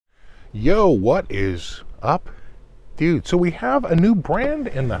Yo, what is up, dude? So we have a new brand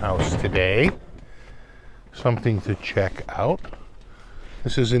in the house today. Something to check out.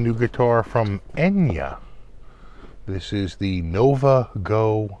 This is a new guitar from Enya. This is the Nova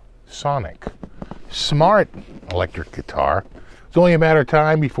Go Sonic. Smart electric guitar. It's only a matter of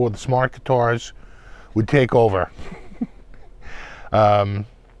time before the smart guitars would take over.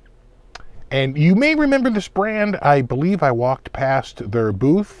 And you may remember this brand. I believe I walked past their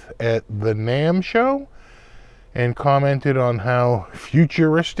booth at the NAMM show and commented on how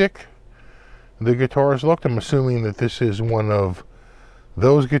futuristic the guitars looked. I'm assuming that this is one of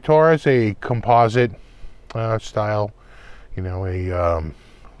those guitars, a composite style, a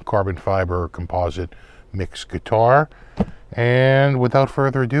carbon fiber composite mixed guitar. And without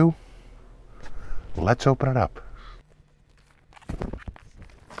further ado, let's open it up.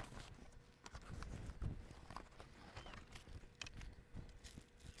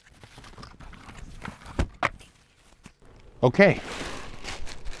 Okay,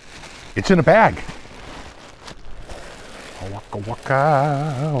 it's in a bag. Waka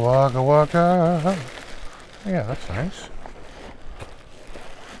waka, waka waka. Yeah, that's nice.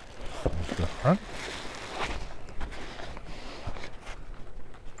 There's the front.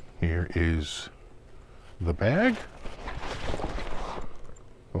 Here is the bag.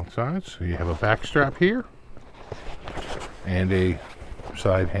 Both sides. So you have a back strap here and a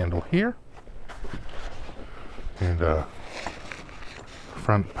side handle here. And a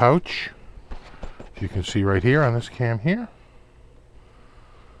front pouch, as you can see right here on this cam here.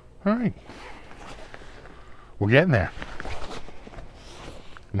 All right, we're getting there.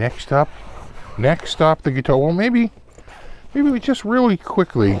 Next up the guitar. Well, maybe we just really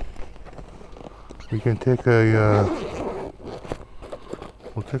quickly we can take a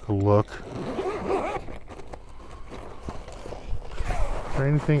we'll take a look. Is there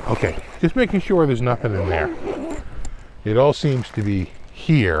anything? Okay, just making sure there's nothing in there. It all seems to be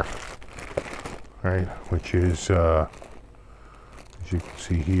here, right? Which is, as you can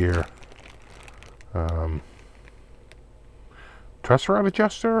see here, truss rod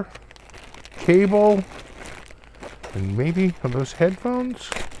adjuster, cable, and maybe are those headphones?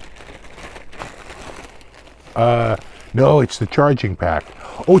 No, it's the charging pack.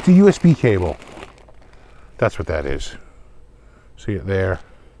 Oh, it's a USB cable. That's what that is. See it there?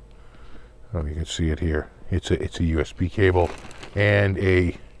 Oh, you can see it here. It's a USB cable and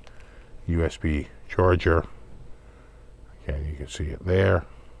a USB charger. Again, you can see it there.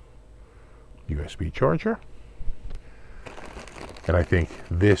 USB charger. And I think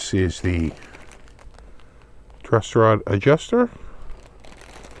this is the truss rod adjuster.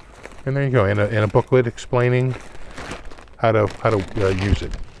 And there you go. And a booklet explaining how to use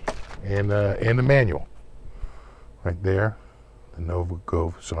it. And a manual. Right there. The Nova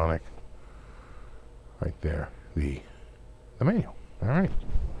Go Sonic. Right there, the manual. All right.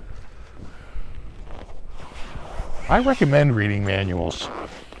 I recommend reading manuals.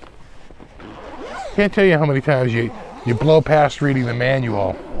 Can't tell you how many times you blow past reading the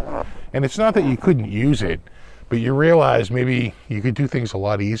manual, and it's not that you couldn't use it, but you realize maybe you could do things a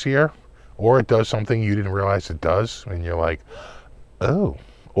lot easier, or it does something you didn't realize it does, and you're like, oh,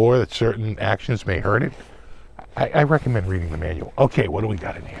 or that certain actions may hurt it. I recommend reading the manual. Okay, what do we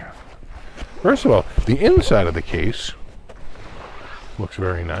got in here? First of all, the inside of the case looks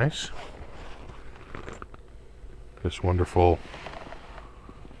very nice. This wonderful,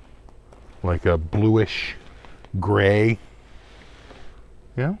 like a bluish gray.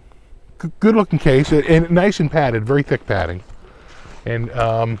 Yeah, good looking case, and nice and padded, very thick padding. And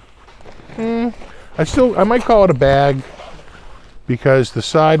I might call it a bag because the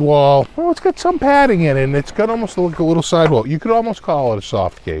sidewall, well, it's got some padding in it, and it's got almost like a little sidewall. You could almost call it a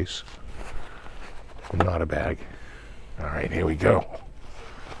soft case. Not a bag. All right, here we go.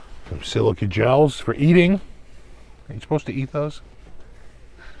 Some silica gels for eating. Are you supposed to eat those?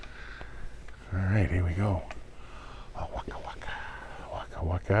 All right, here we go. Oh, waka waka, waka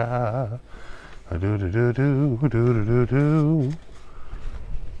waka. Do do do do do do do do.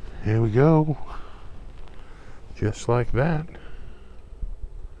 Here we go. Just like that.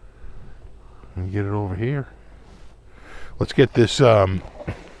 Let me get it over here. Let's get this.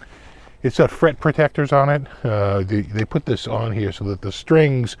 It's got fret protectors on it. They put this on here so that the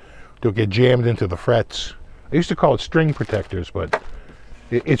strings don't get jammed into the frets. I used to call it string protectors, but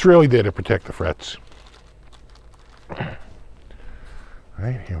it's really there to protect the frets. All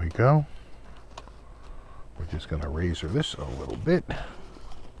right, here we go. We're just going to razor this a little bit.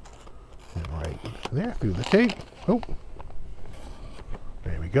 And right there, through the tape. Oh,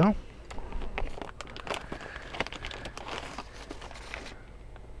 there we go.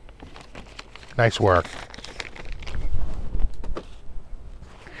 Nice work.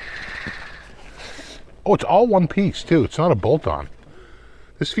 Oh, it's all one piece too. It's not a bolt-on.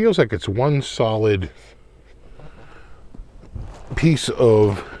 This feels like it's one solid piece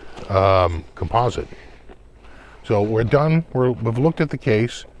of composite. So we're done. We've looked at the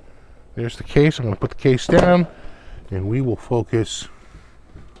case. There's the case. I'm going to put the case down, and we will focus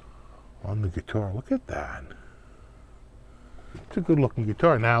on the guitar. Look at that. It's a good-looking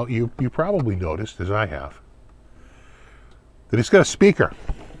guitar. Now, you probably noticed, as I have, that it's got a speaker.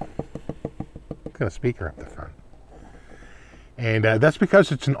 It's got a speaker up the front. And that's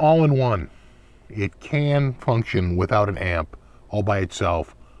because it's an all-in-one. It can function without an amp, all by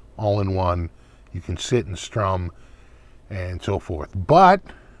itself, all-in-one. You can sit and strum and so forth. But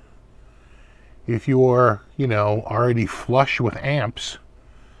if you're, already flush with amps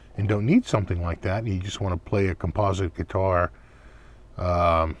and don't need something like that, and you just want to play a composite guitar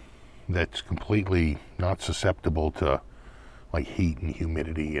that's completely not susceptible to like heat and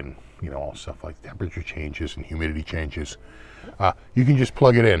humidity and all stuff like temperature changes and humidity changes, you can just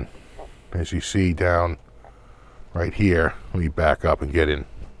plug it in. As you see down right here, let me back up and get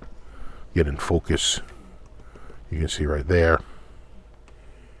in focus. You can see right there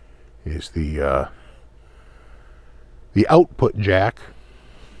is the output jack.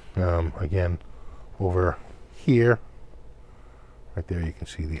 Again, over here, right there, you can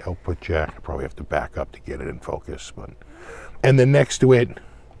see the output jack. I probably have to back up to get it in focus, and then next to it,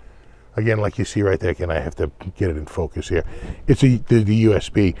 again, like you see right there, again, I have to get it in focus here. It's the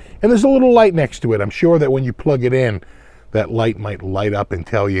USB, and there's a little light next to it. I'm sure that when you plug it in, that light might light up and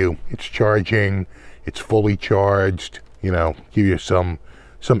tell you it's charging, it's fully charged. Give you some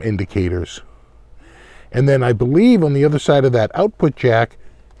indicators. And then I believe on the other side of that output jack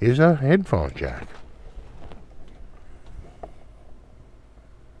is a headphone jack.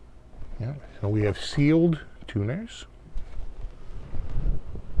 Yeah, so we have sealed tuners.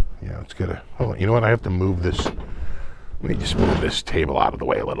 Yeah, let's get a, hold on, you know what, I have to move this. Let me just move this table out of the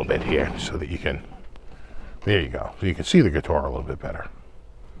way a little bit here so that you can, there you go. So you can see the guitar a little bit better.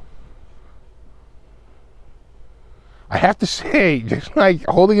 I have to say, just like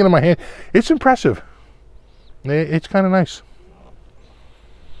holding it in my hand, it's impressive. It's kind of nice.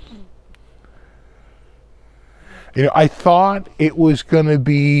 I thought it was going to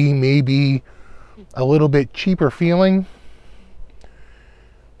be maybe a little bit cheaper feeling,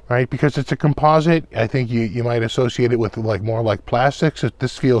 right? Because it's a composite. I think you might associate it with more like plastics.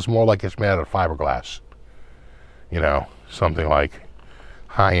 This feels more like it's made out of fiberglass. Something like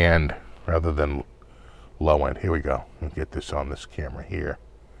high end rather than low end. Here we go. I'll get this on this camera here.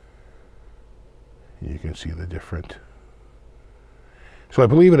 You can see the different. So I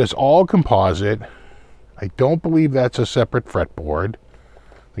believe it is all composite. I don't believe that's a separate fretboard.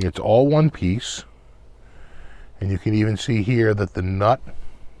 I think it's all one piece. And you can even see here that the nut,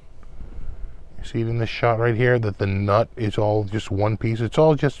 you see it in this shot right here, that the nut is all just one piece. It's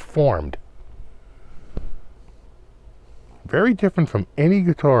all just formed. Very different from any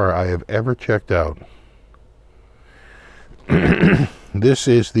guitar I have ever checked out. This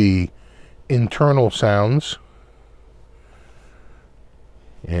is the internal sounds.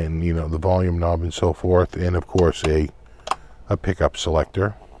 And the volume knob and so forth, and of course a pickup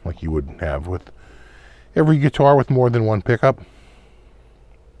selector like you would have with every guitar with more than one pickup.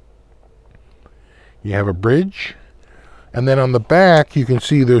 You have a bridge, and then on the back you can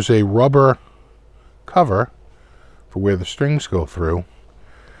see there's a rubber cover for where the strings go through,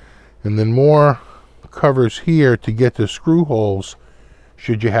 and then more covers here to get the screw holes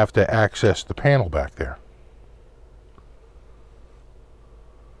should you have to access the panel back there.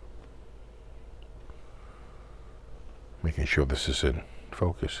 Making sure this is in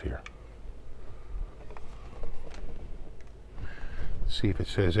focus here. See if it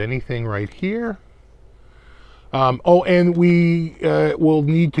says anything right here. Oh, and we will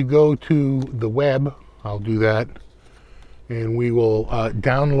need to go to the web. I'll do that. And we will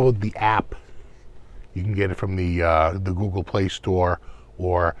download the app. You can get it from the Google Play Store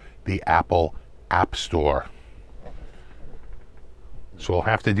or the Apple App Store. So we'll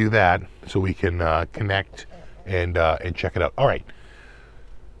have to do that so we can connect and check it out. All right,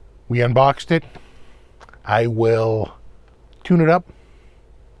 we unboxed it. I will tune it up,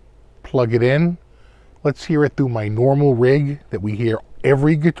 plug it in. Let's hear it through my normal rig that we hear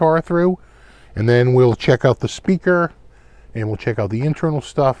every guitar through, and then we'll check out the speaker, and we'll check out the internal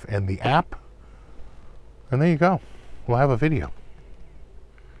stuff and the app, and there you go. We'll have a video.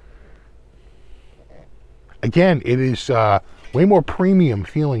 Again, it is way more premium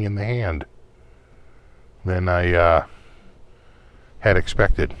feeling in the hand than I had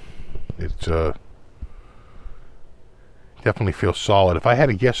expected. It's definitely feels solid. If I had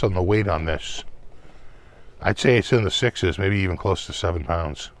to guess on the weight on this, I'd say it's in the 6s, maybe even close to 7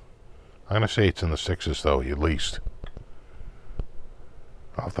 pounds. I'm going to say it's in the 6s, though, at least.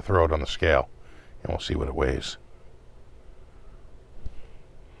 I'll have to throw it on the scale, and we'll see what it weighs.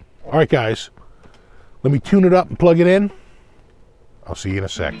 All right, guys. Let me tune it up and plug it in. I'll see you in a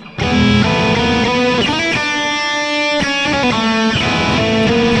sec.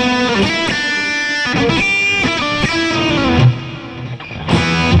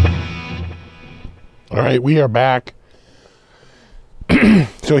 All right, we are back.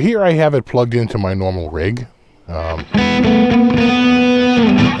 So here I have it plugged into my normal rig. And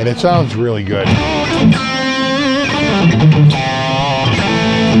it sounds really good. And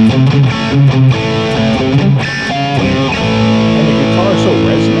the guitar is so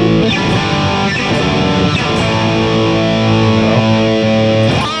resonant.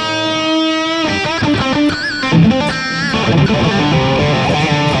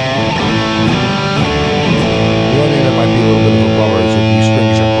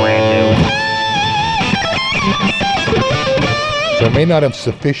 So I may not have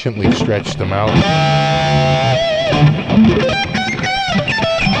sufficiently stretched them out.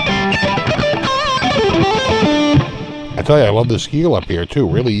 I tell you, I love the heel up here too.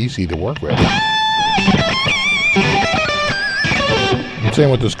 Really easy to work with. I'm saying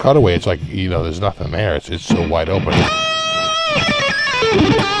with this cutaway, it's like, you know, there's nothing there. It's so wide open.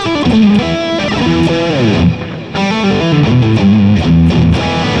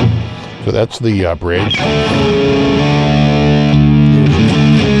 So that's the bridge.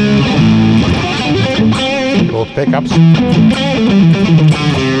 Both pickups.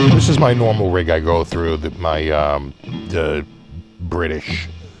 This is my normal rig I go through. The British,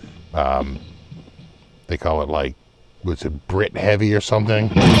 they call it like, what's it, Brit Heavy or something?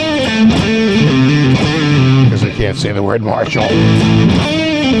 Because I can't say the word Marshall.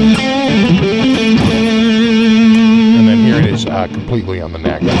 And then here it is, completely on the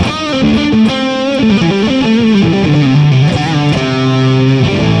neck.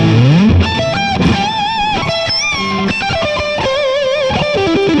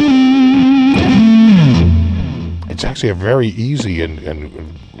 It's actually a very easy and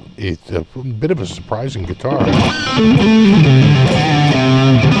it's a bit of a surprising guitar.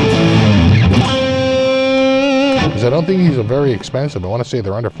 Because I don't think these are very expensive. I want to say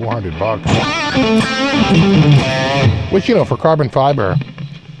they're under 400 bucks. Which, you know, for carbon fiber,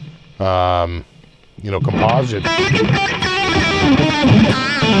 you know, composite,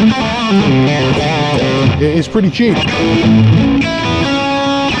 it's pretty cheap.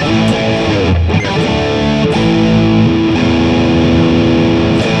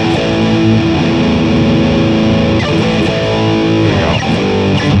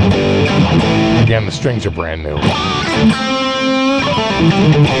 Again, the strings are brand new.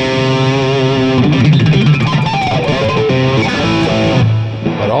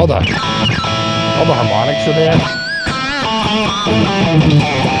 But all the harmonics are there.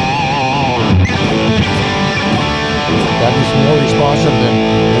 That is more responsive than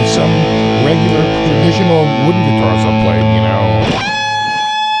some regular traditional wooden guitars I've played, you know.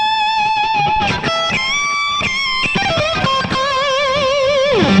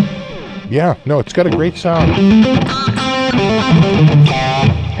 Yeah, no, it's got a great sound.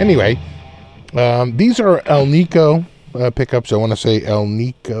 Anyway, these are Alnico pickups. I want to say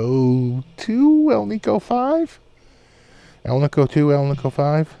Alnico 2, Alnico 5? Alnico 2, Alnico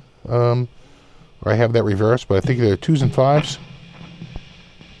 5. Or I have that reversed, but I think they're 2s and 5s.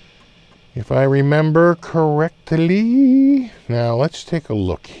 If I remember correctly. Now, let's take a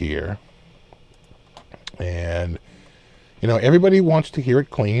look here. And, you know, everybody wants to hear it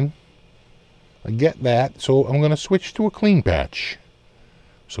clean. I get that, so I'm going to switch to a clean patch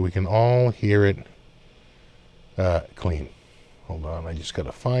so we can all hear it clean. Hold on, I just got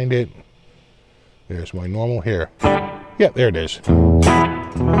to find it. There's my normal here. Yeah, there it is.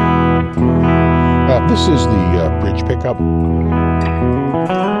 This is the bridge pickup.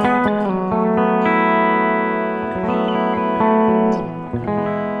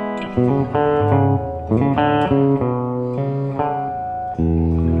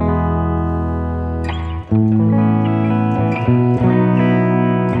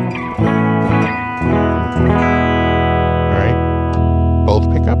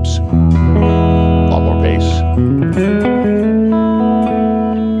 Pickups, a lot more bass,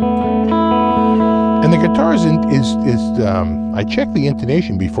 and the guitar is I checked the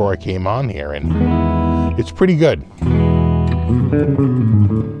intonation before I came on here, and it's pretty good.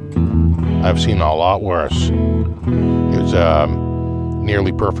 I've seen a lot worse. It's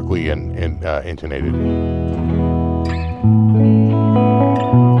nearly perfectly intonated.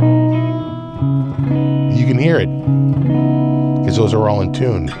 You can hear it because those are all in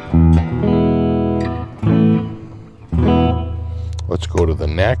tune. Let's go to the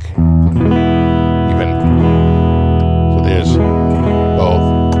neck. Even so, there's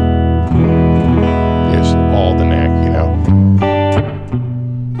both. There's all the neck, you know.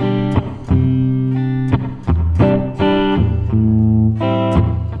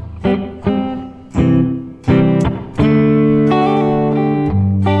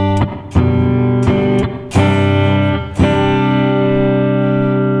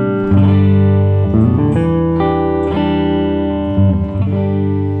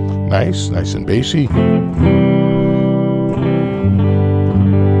 Nice and bassy.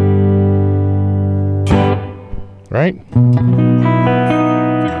 Right?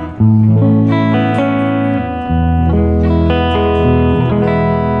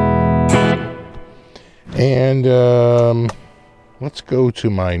 And let's go to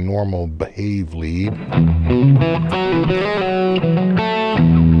my normal behave lead.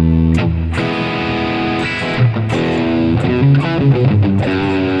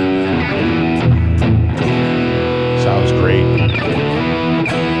 Sounds great.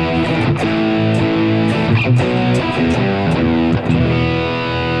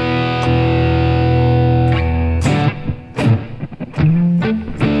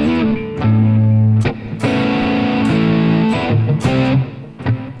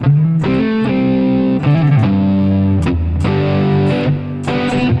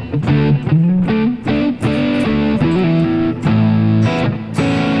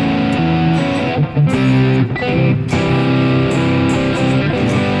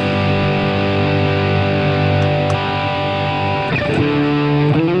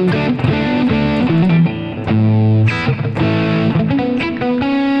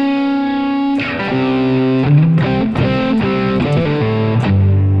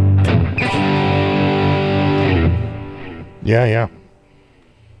 Yeah.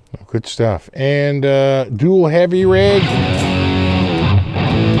 Good stuff. And dual heavy rig.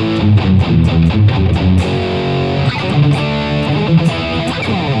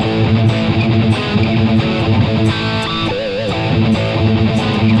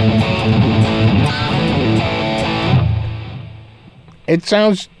 It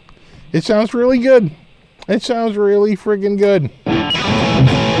sounds really good. It sounds really friggin' good.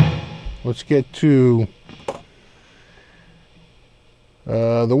 Let's get to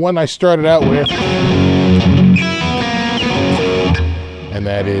the one I started out with, and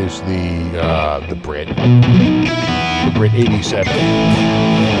that is the Brit 87.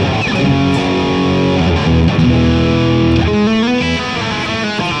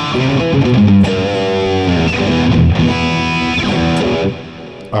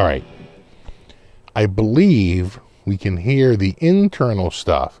 All right, I believe we can hear the internal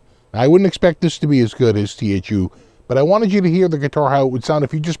stuff. I wouldn't expect this to be as good as THU, but I wanted you to hear the guitar, how it would sound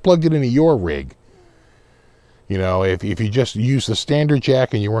if you just plugged it into your rig. You know, if you just use the standard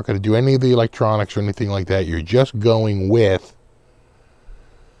jack and you weren't going to do any of the electronics or anything like that, you're just going with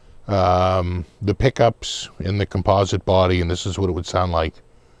the pickups and the composite body, and this is what it would sound like,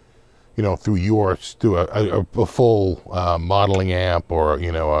 you know, through a full modeling amp, or,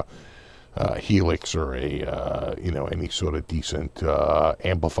 you know, a Helix, or a, you know, any sort of decent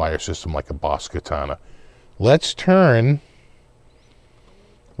amplifier system like a Boss Katana. Let's turn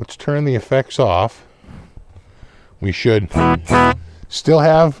the effects off. We should still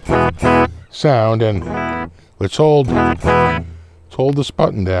have sound, and let's hold this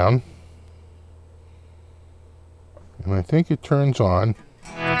button down, and I think it turns on.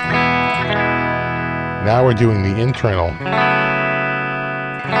 Now we're doing the internal.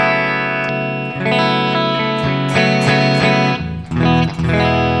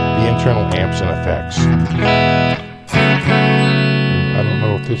 The internal amps and effects. I don't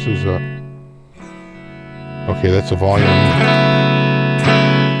know if this is a... Okay, that's a volume.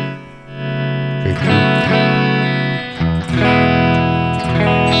 Okay,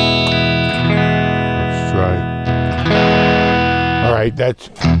 let's try. All right, that's...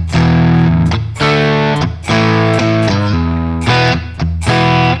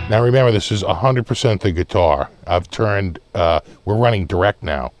 Now remember, this is 100% the guitar. I've turned, we're running direct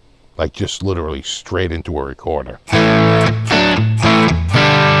now, like just literally straight into a recorder.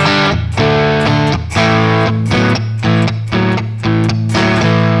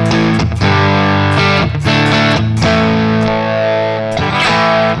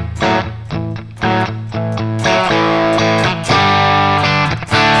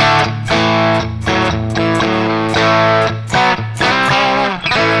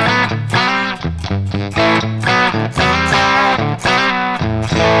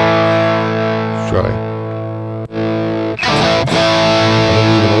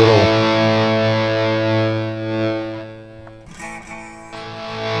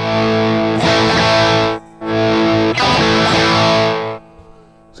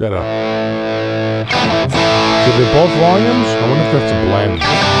 that a... So they're both volumes? I wonder if that's a blend.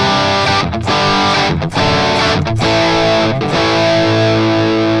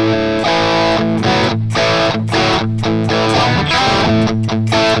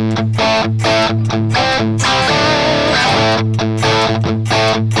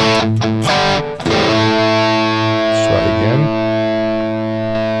 Let's try again.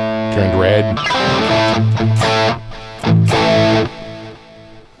 Turned red.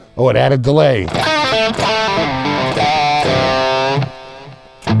 Oh, it added delay.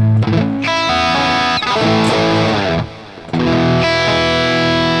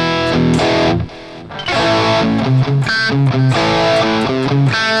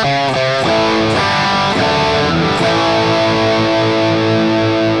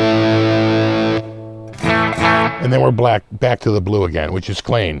 And then we're back to the blue again, which is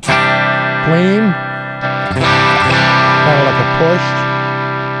clean. Clean, kind of like a push,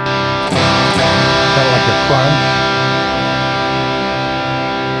 kind of like a crunch,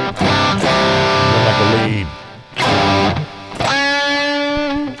 and like a lead.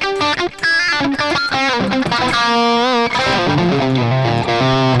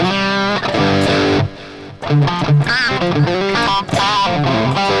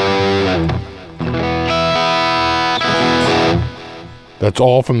 That's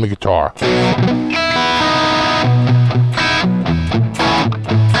all from the guitar.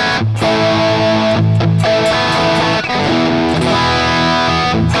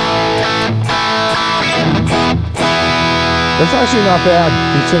 That's actually not bad,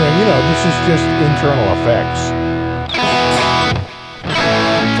 considering, you know, this is just internal effects.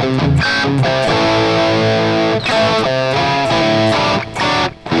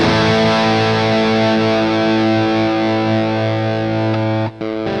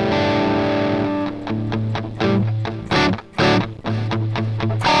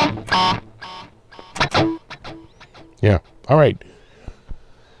 Yeah, all right.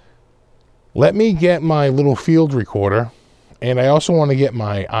 Let me get my little field recorder, and I also want to get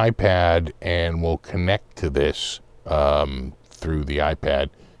my iPad, and we'll connect to this through the iPad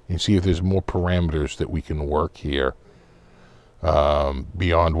and see if there's more parameters that we can work here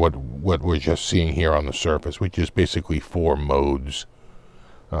beyond what we're just seeing here on the surface, which is basically 4 modes.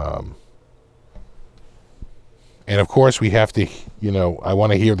 And of course we have to, you know, I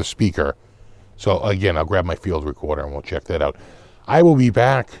want to hear the speaker. So again, I'll grab my field recorder and we'll check that out. I will be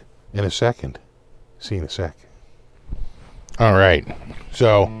back in a second. See you in a sec. All right,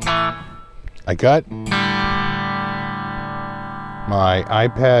 so I got my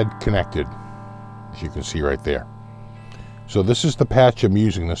iPad connected, as you can see right there. So this is the patch I'm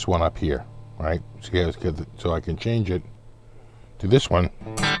using, this one up here, right? So I can change it to this one.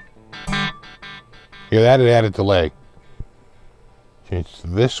 Hear that? It added delay. Change to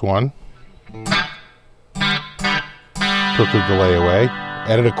this one. Took the delay away.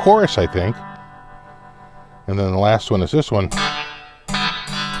 Added a chorus, I think. And then the last one is this one.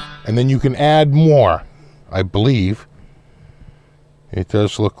 And then you can add more, I believe. It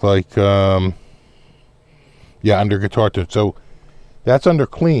does look like, yeah, under guitar tone. So that's under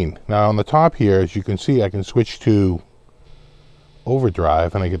clean. Now on the top here, as you can see, I can switch to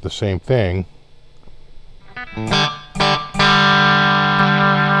overdrive and I get the same thing. You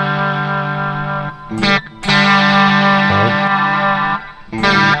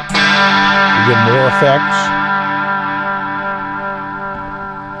get more effects.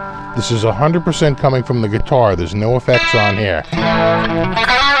 This is 100% coming from the guitar. There's no effects on here.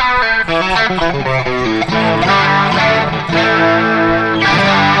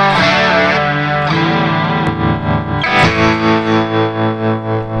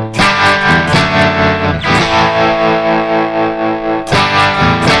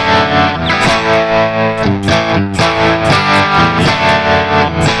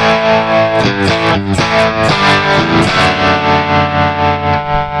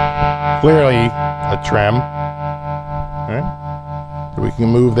 Clearly a trem. Okay. So we can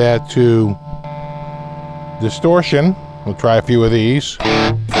move that to distortion. We'll try a few of these.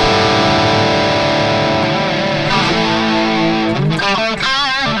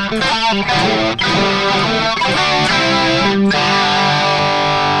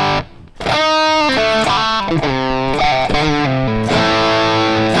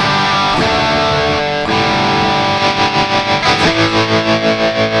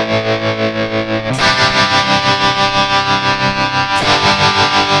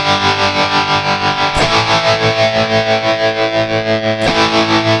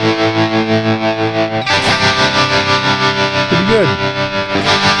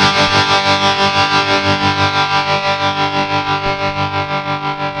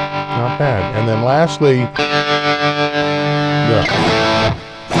 lastly,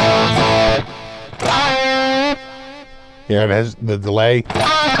 here it has the delay.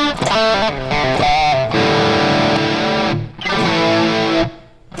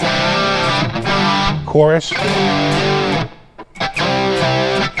 Chorus.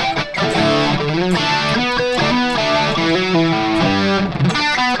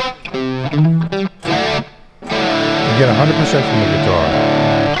 Get 100% from the guitar.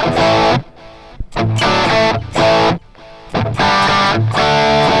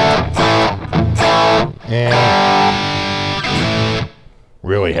 And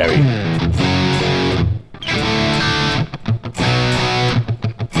really heavy.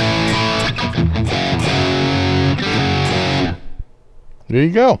 There you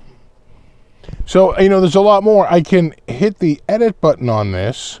go. So, you know, there's a lot more. I can hit the edit button on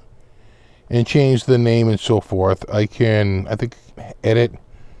this and change the name and so forth. I think, edit.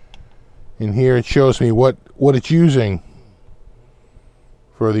 And here it shows me what it's using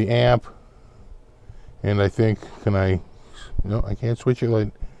for the amp. And I think, no, I can't switch it.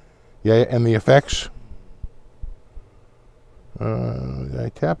 Like, yeah, and the effects.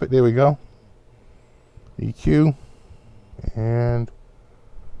 I tap it, there we go. EQ. And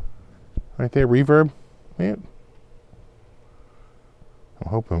right there, reverb. Man. I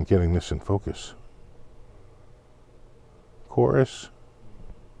hope I'm getting this in focus. Chorus.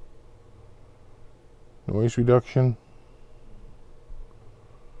 Noise reduction.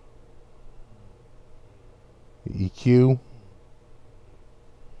 The EQ.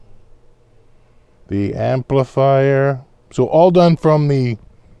 The amplifier. So all done from the,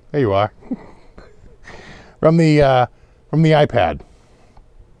 there you are, from the iPad.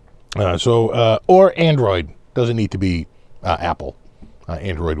 Or Android. Doesn't need to be Apple.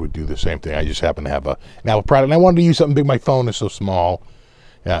 Android would do the same thing. I just happen to have an Apple product, and I wanted to use something big. My phone is so small,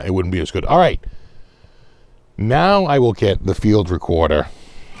 it wouldn't be as good. All right. Now I will get the field recorder,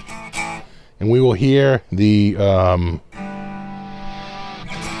 and we will hear the,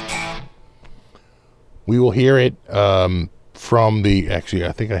 we will hear it from the, actually,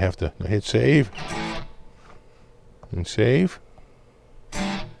 I think I have to hit save, and save.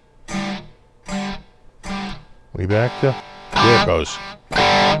 We back to, there it goes.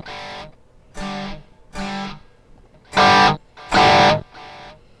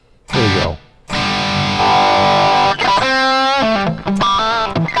 There you go.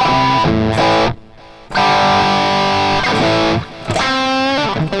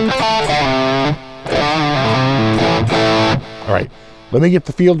 All right, let me get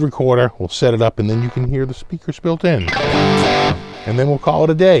the field recorder. We'll set it up, and then you can hear the speakers built in. And then we'll call it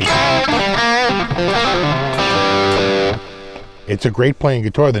a day. It's a great playing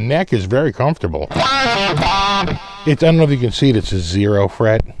guitar. The neck is very comfortable. I don't know if you can see it. It's a 0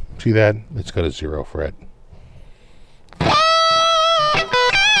 fret. See that? It's got a 0 fret.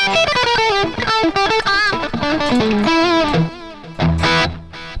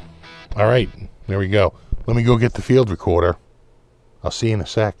 All right, there we go. Let me go get the field recorder. I'll see you in a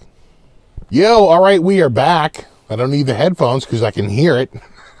sec. Yo, all right, we are back. I don't need the headphones because I can hear it.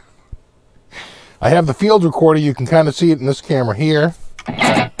 I have the field recorder. You can kind of see it in this camera here.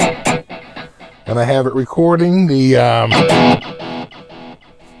 And I have it recording the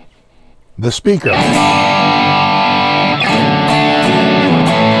speaker.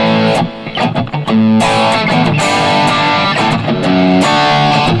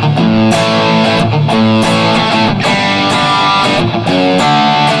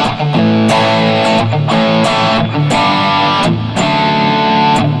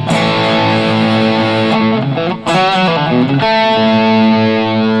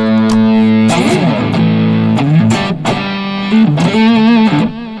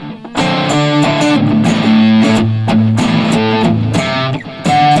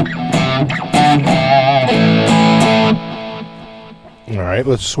 All right,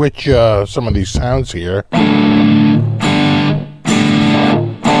 let's switch some of these sounds here. Back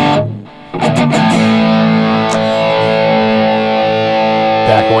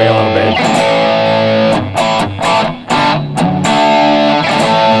away a little bit.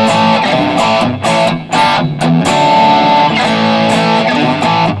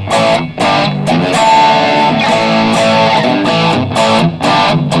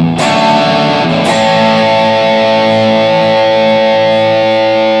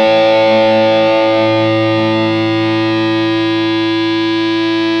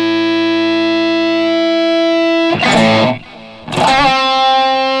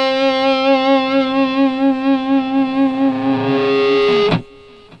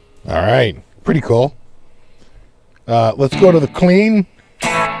 Pretty cool. Let's go to the clean.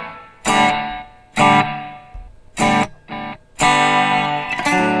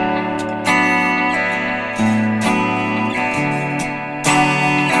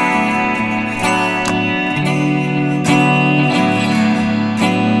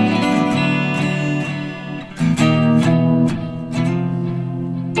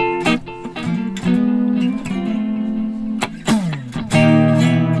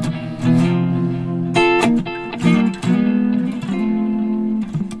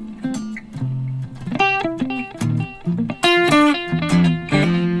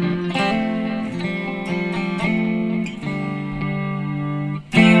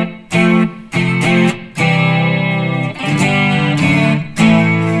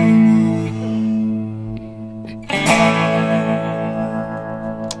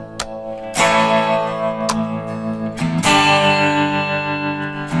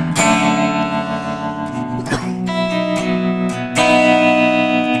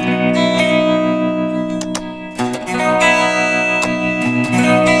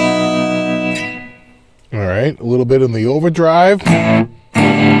 little bit in the overdrive.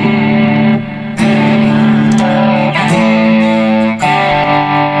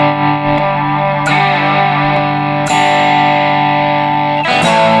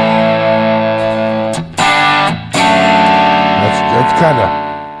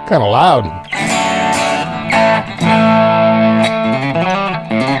 That's kind of loud.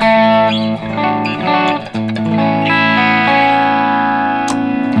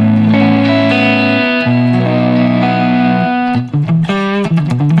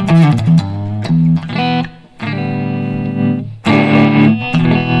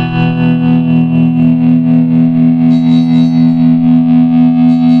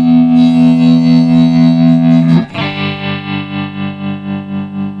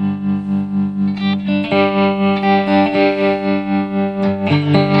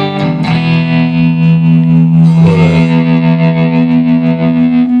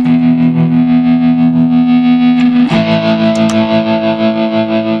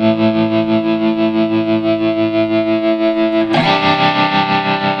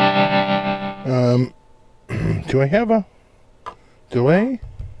 Do I have a delay?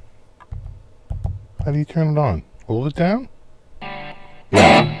 How do you turn it on? Hold it down?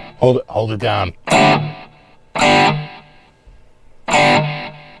 Yeah, hold it down.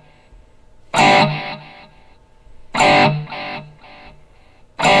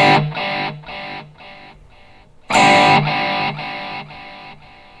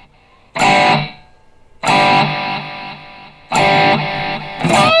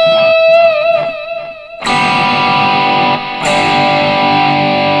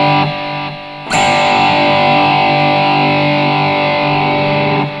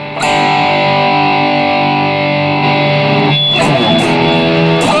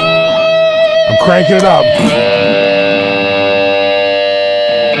 Cranking it up.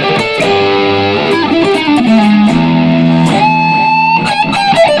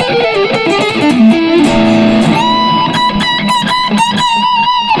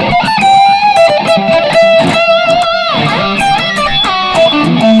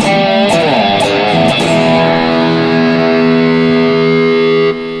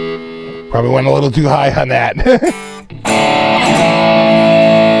 Probably went a little too high on that.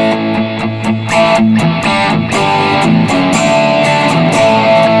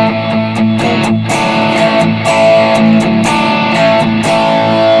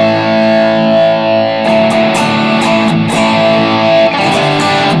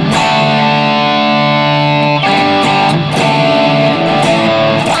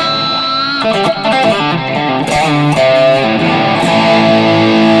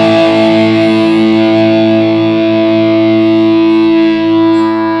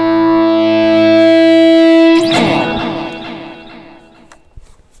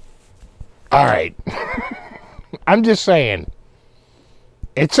 All right. I'm just saying,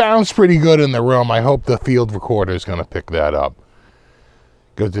 it sounds pretty good in the room. I hope the field recorder is going to pick that up,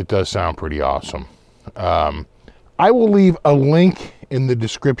 because it does sound pretty awesome. I will leave a link in the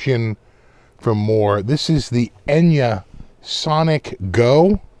description for more. This is the Enya Sonic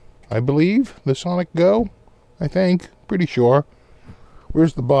Go, I believe. The Sonic Go, I think. Pretty sure.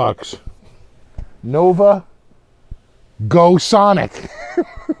 Where's the box? Nova Go Sonic.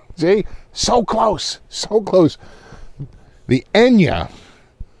 See? So close. So close. The Enya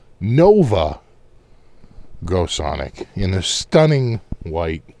Nova Go Sonic in a stunning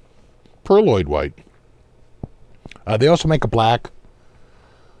white. Pearloid white. They also make a black.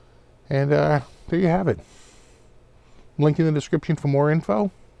 And there you have it. Link in the description for more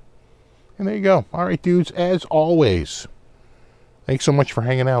info. And there you go. All right, dudes, as always, thanks so much for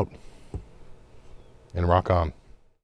hanging out. And rock on.